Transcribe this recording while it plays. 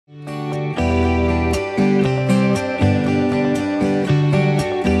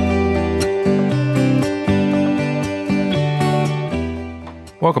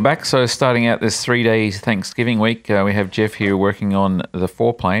Welcome back. So starting out this 3 days Thanksgiving week, we have Jeff here working on the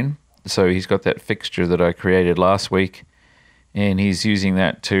foreplane. So he's got that fixture that I created last week, and he's using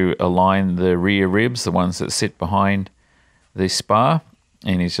that to align the rear ribs, the ones that sit behind the spar,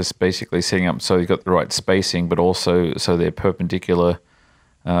 and he's just basically setting up so he's got the right spacing, but also so they're perpendicular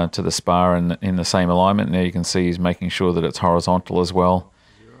to the spar and in the same alignment. Now you can see he's making sure that it's horizontal as well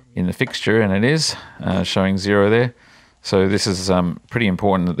in the fixture, and it is showing 0 there. So this is pretty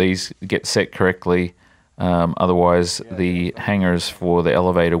important that these get set correctly, otherwise the hangers for the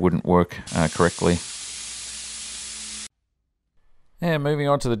elevator wouldn't work correctly. And moving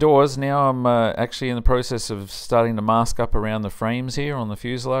on to the doors, now I'm actually in the process of starting to mask up around the frames here on the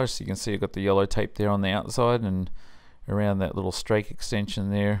fuselage. So you can see I've got the yellow tape there on the outside and around that little strake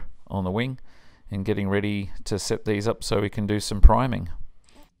extension there on the wing, and getting ready to set these up so we can do some priming.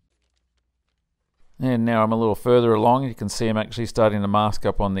 And now I'm a little further along. You can see I'm actually starting to mask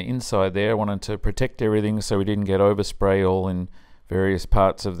up on the inside there. I wanted to protect everything so we didn't get overspray all in various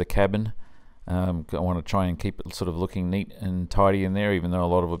parts of the cabin. I want to try and keep it sort of looking neat and tidy in there, even though a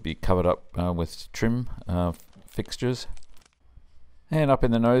lot of it will be covered up with trim fixtures. And up in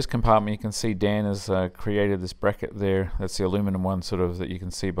the nose compartment, you can see Dan has created this bracket there. That's the aluminum one sort of that you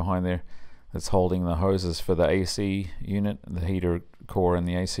can see behind there. That's holding the hoses for the AC unit, the heater core and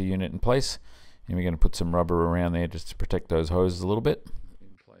the AC unit in place. And we're going to put some rubber around there just to protect those hoses a little bit.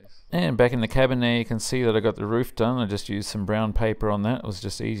 And back in the cabin there, you can see that I got the roof done. I just used some brown paper on that. It was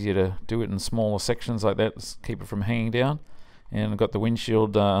just easier to do it in smaller sections like that to keep it from hanging down. And I got the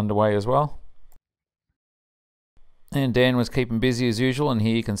windshield underway as well. And Dan was keeping busy as usual, and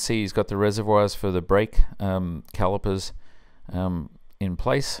here you can see he's got the reservoirs for the brake calipers in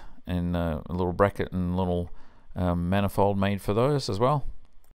place, and a little bracket and little manifold made for those as well.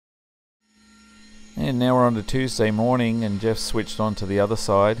 And now we're on to Tuesday morning, and Jeff switched on to the other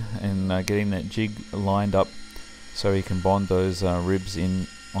side and getting that jig lined up so he can bond those ribs in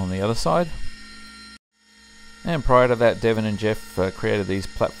on the other side. And prior to that, Devon and Jeff created these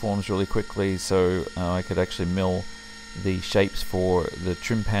platforms really quickly so I could actually mill the shapes for the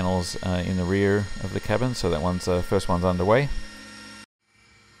trim panels in the rear of the cabin. So that first one's underway.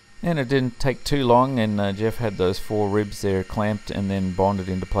 And it didn't take too long, and Jeff had those 4 ribs there clamped and then bonded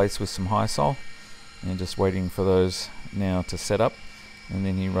into place with some high sol. And just waiting for those now to set up, and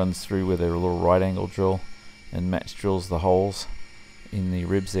then he runs through with a little right angle drill and match drills the holes in the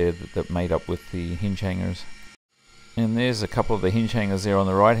ribs there that made up with the hinge hangers. And there's a couple of the hinge hangers there on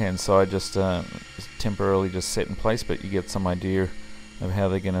the right hand side, just temporarily just set in place, but you get some idea of how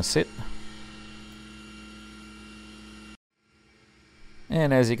they're going to sit.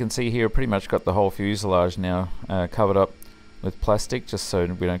 And as you can see here, pretty much got the whole fuselage now covered up with plastic, just so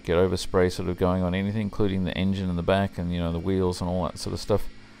we don't get overspray sort of going on anything, including the engine in the back and the wheels and all that sort of stuff.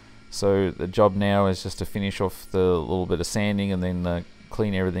 So the job now is just to finish off the little bit of sanding and then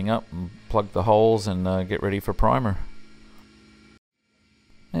clean everything up and plug the holes and get ready for primer.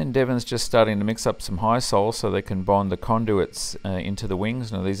 And Devon's just starting to mix up some high sol so they can bond the conduits into the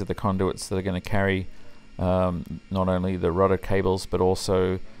wings. Now these are the conduits that are going to carry not only the rudder cables but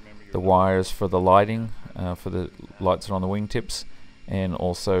also the wires for the lighting, for the lights on the wingtips, and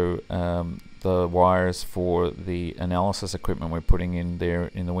also the wires for the analysis equipment we're putting in there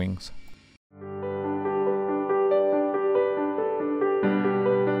in the wings.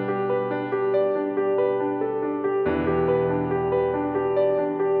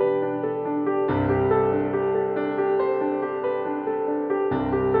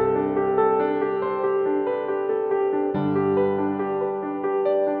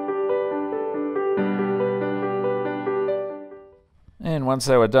 And once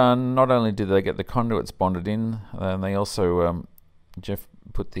they were done, not only did they get the conduits bonded in, they also, Jeff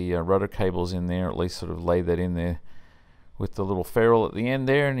put the rudder cables in there, at least sort of laid that in there with the little ferrule at the end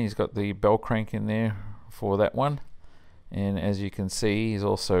there, and he's got the bell crank in there for that one. And as you can see, he's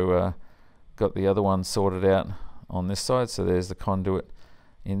also got the other one sorted out on this side, so there's the conduit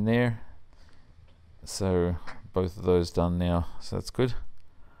in there. So both of those done now, so that's good.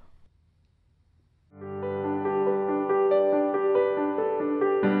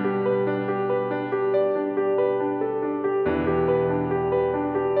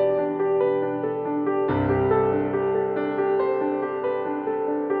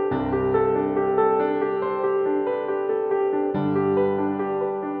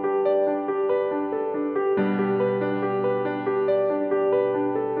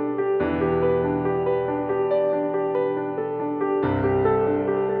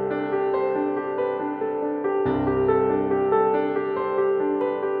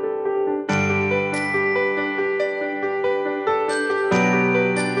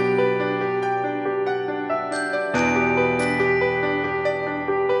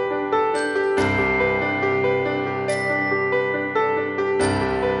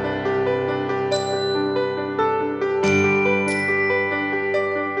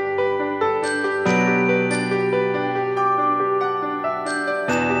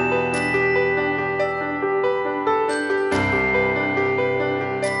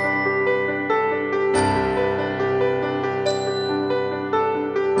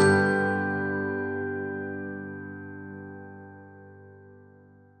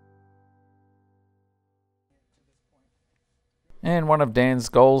 And one of Dan's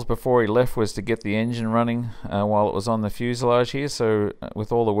goals before he left was to get the engine running while it was on the fuselage here. So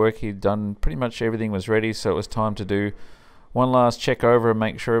with all the work he'd done, pretty much everything was ready, so it was time to do one last check over and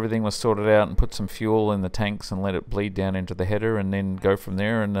make sure everything was sorted out and put some fuel in the tanks and let it bleed down into the header, and then go from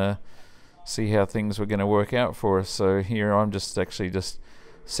there and see how things were going to work out for us. So here I'm just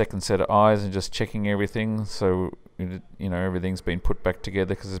second set of eyes and just checking everything, so everything's been put back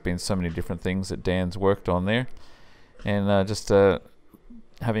together, because there's been so many different things that Dan's worked on there. And just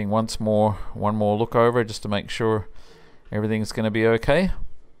having one more look over just to make sure everything's going to be okay.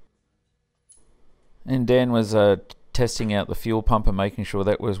 And Dan was testing out the fuel pump and making sure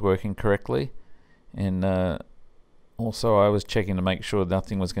that was working correctly, and also I was checking to make sure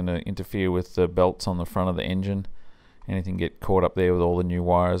nothing was going to interfere with the belts on the front of the engine, anything get caught up there with all the new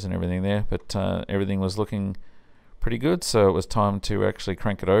wires and everything there. But everything was looking pretty good, so it was time to actually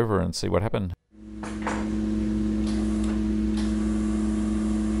crank it over and see what happened.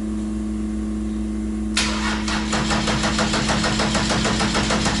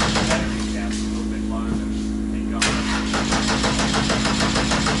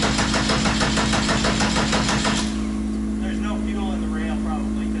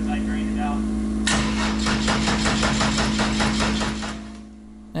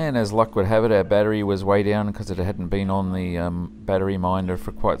 And as luck would have it, our battery was way down because it hadn't been on the battery minder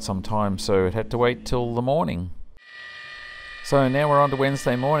for quite some time, so it had to wait till the morning. So now we're on to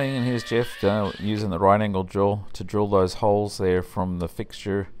Wednesday morning, and here's Jeff using the right angle drill to drill those holes there from the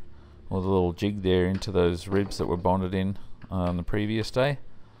fixture, or the little jig there, into those ribs that were bonded in on the previous day.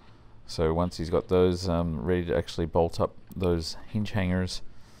 So once he's got those ready to actually bolt up those hinge hangers,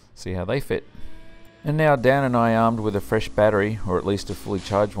 see how they fit. And now Dan and I, armed with a fresh battery, or at least a fully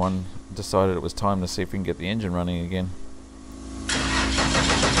charged one, decided it was time to see if we can get the engine running again.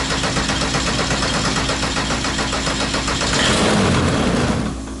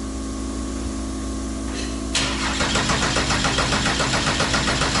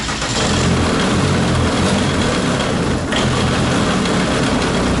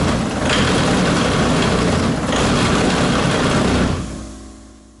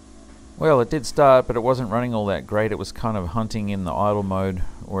 Well, it did start, but it wasn't running all that great. It was kind of hunting in the idle mode,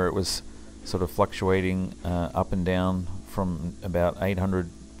 where it was sort of fluctuating up and down from about 800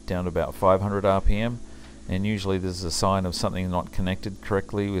 down to about 500 RPM. And usually this is a sign of something not connected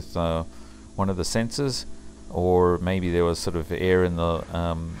correctly with one of the sensors, or maybe there was sort of air in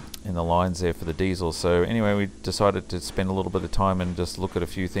the lines there for the diesel. So anyway, we decided to spend a little bit of time and just look at a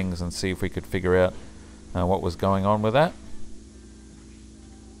few things and see if we could figure out what was going on with that.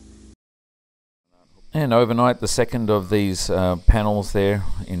 And overnight, the second of these panels there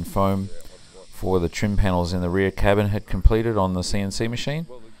in foam for the trim panels in the rear cabin had completed on the CNC machine.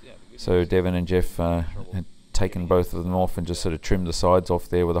 So Devon and Jeff had taken both of them off and just sort of trimmed the sides off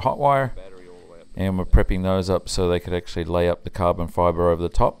there with a hot wire, and we're prepping those up so they could actually lay up the carbon fiber over the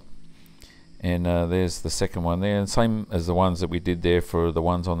top. And there's the second one there, and same as the ones that we did there for the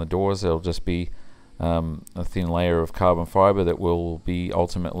ones on the doors. They'll just be a thin layer of carbon fiber that we'll be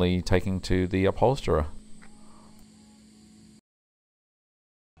ultimately taking to the upholsterer.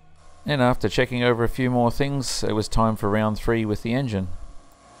 And after checking over a few more things, it was time for round 3 with the engine.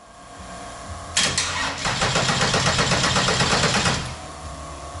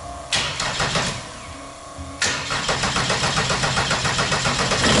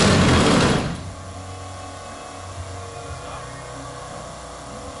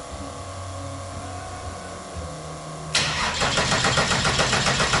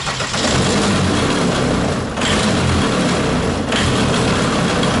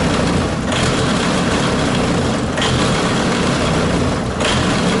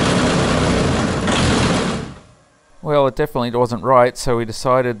 Well, it definitely wasn't right, so we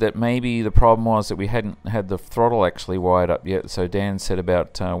decided that maybe the problem was that we hadn't had the throttle actually wired up yet, so Dan set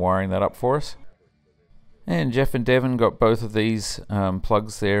about wiring that up for us. And Jeff and Devon got both of these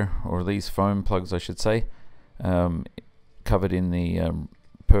plugs there, or these foam plugs I should say, covered in the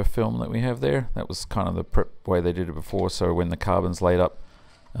perf film that we have there. That was kind of the prep way they did it before, so when the carbon's laid up,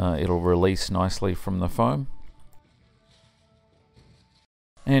 it'll release nicely from the foam.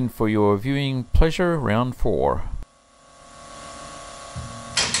 And for your viewing pleasure, round 4.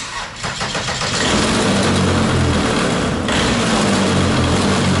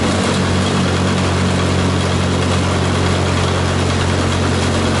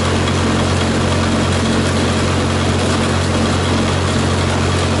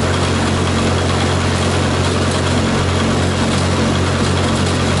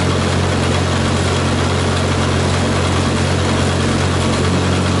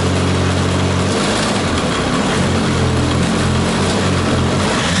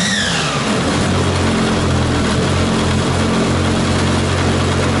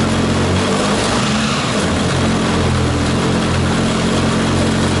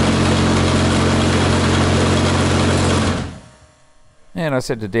 And I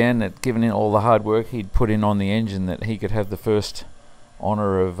said to Dan that given all the hard work he'd put in on the engine, that he could have the first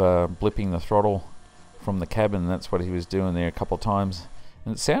honour of blipping the throttle from the cabin. That's what he was doing there a couple of times.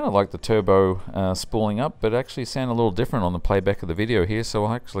 And it sounded like the turbo spooling up, but actually sounded a little different on the playback of the video here, so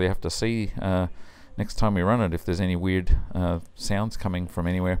I'll actually have to see next time we run it if there's any weird sounds coming from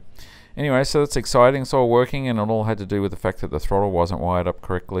anywhere. Anyway, so that's exciting. It's all working, and it all had to do with the fact that the throttle wasn't wired up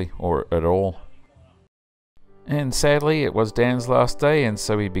correctly or at all. And sadly, it was Dan's last day, and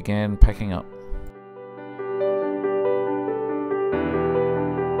so he began packing up.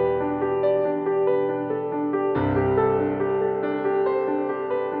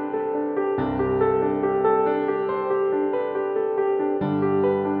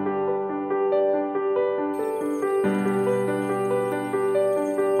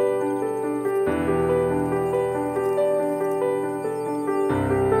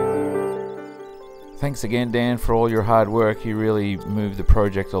 Thanks again, Dan, for all your hard work. You really moved the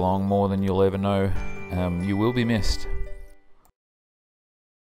project along more than you'll ever know. You will be missed.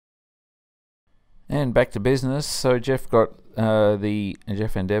 And back to business. So Jeff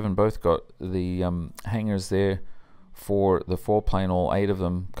and Devon both got the hangers there for the foreplane, all 8 of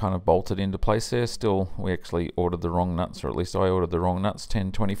them kind of bolted into place there. Still, we actually ordered the wrong nuts, or at least I ordered the wrong nuts,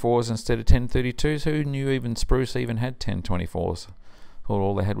 1024s instead of 1032s. Who knew even Spruce even had 1024s? Thought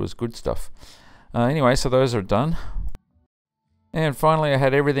all they had was good stuff. Anyway, so those are done. And finally, I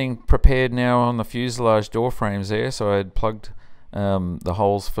had everything prepared now on the fuselage door frames there. So I had plugged the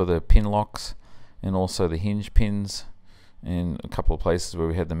holes for the pin locks and also the hinge pins in a couple of places where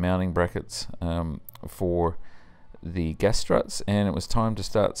we had the mounting brackets for the gas struts, and it was time to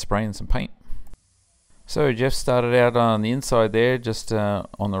start spraying some paint. So Jeff started out on the inside there, just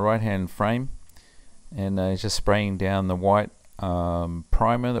on the right hand frame, and just spraying down the white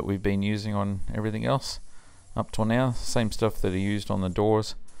primer that we've been using on everything else up till now. Same stuff that he used on the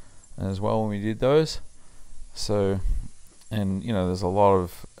doors as well when we did those. So, and you know, there's a lot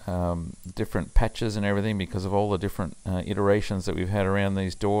of different patches and everything because of all the different iterations that we've had around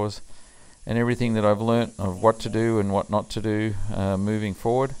these doors, and everything that I've learnt of what to do and what not to do moving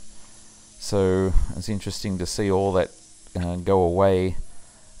forward. So it's interesting to see all that go away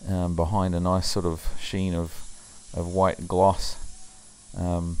behind a nice sort of sheen of white gloss.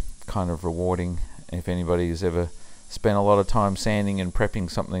 Kind of rewarding if anybody's ever spent a lot of time sanding and prepping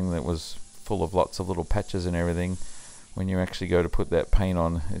something that was full of lots of little patches and everything. When you actually go to put that paint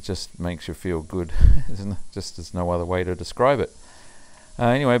on, it just makes you feel good. Just there's no other way to describe it.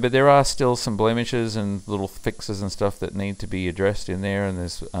 Anyway, but there are still some blemishes and little fixes and stuff that need to be addressed in there, and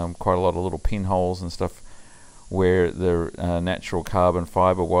there's quite a lot of little pinholes and stuff where the natural carbon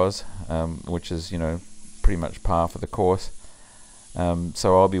fiber was, which is, you know, pretty much par for the course.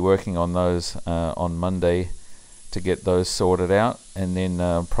 So I'll be working on those on Monday to get those sorted out, and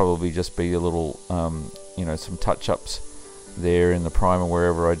then probably just be a little, you know, some touch-ups there in the primer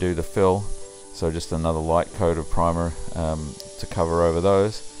wherever I do the fill. So just another light coat of primer to cover over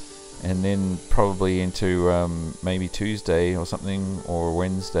those, and then probably into maybe Tuesday or something, or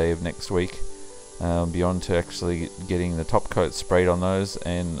Wednesday of next week, beyond to actually getting the top coat sprayed on those.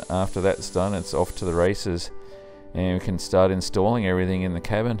 And after that's done, it's off to the races, and we can start installing everything in the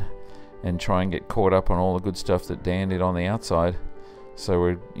cabin and try and get caught up on all the good stuff that Dan did on the outside. So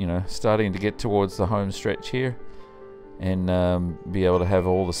we're, you know, starting to get towards the home stretch here, and be able to have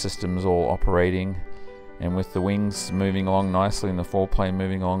all the systems all operating, and with the wings moving along nicely and the foreplane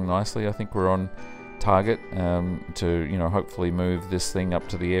moving along nicely, I think we're on target to, you know, hopefully move this thing up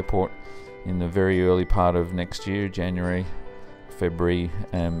to the airport in the very early part of next year, January, February,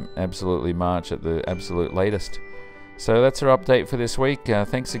 absolutely March at the absolute latest. So that's our update for this week.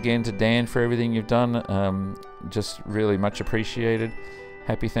 Thanks again to Dan for everything you've done. Just really much appreciated.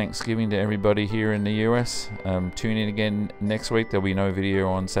 Happy Thanksgiving to everybody here in the US. Tune in again next week. There'll be no video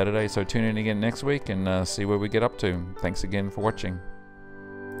on Saturday, so tune in again next week and see where we get up to. Thanks again for watching.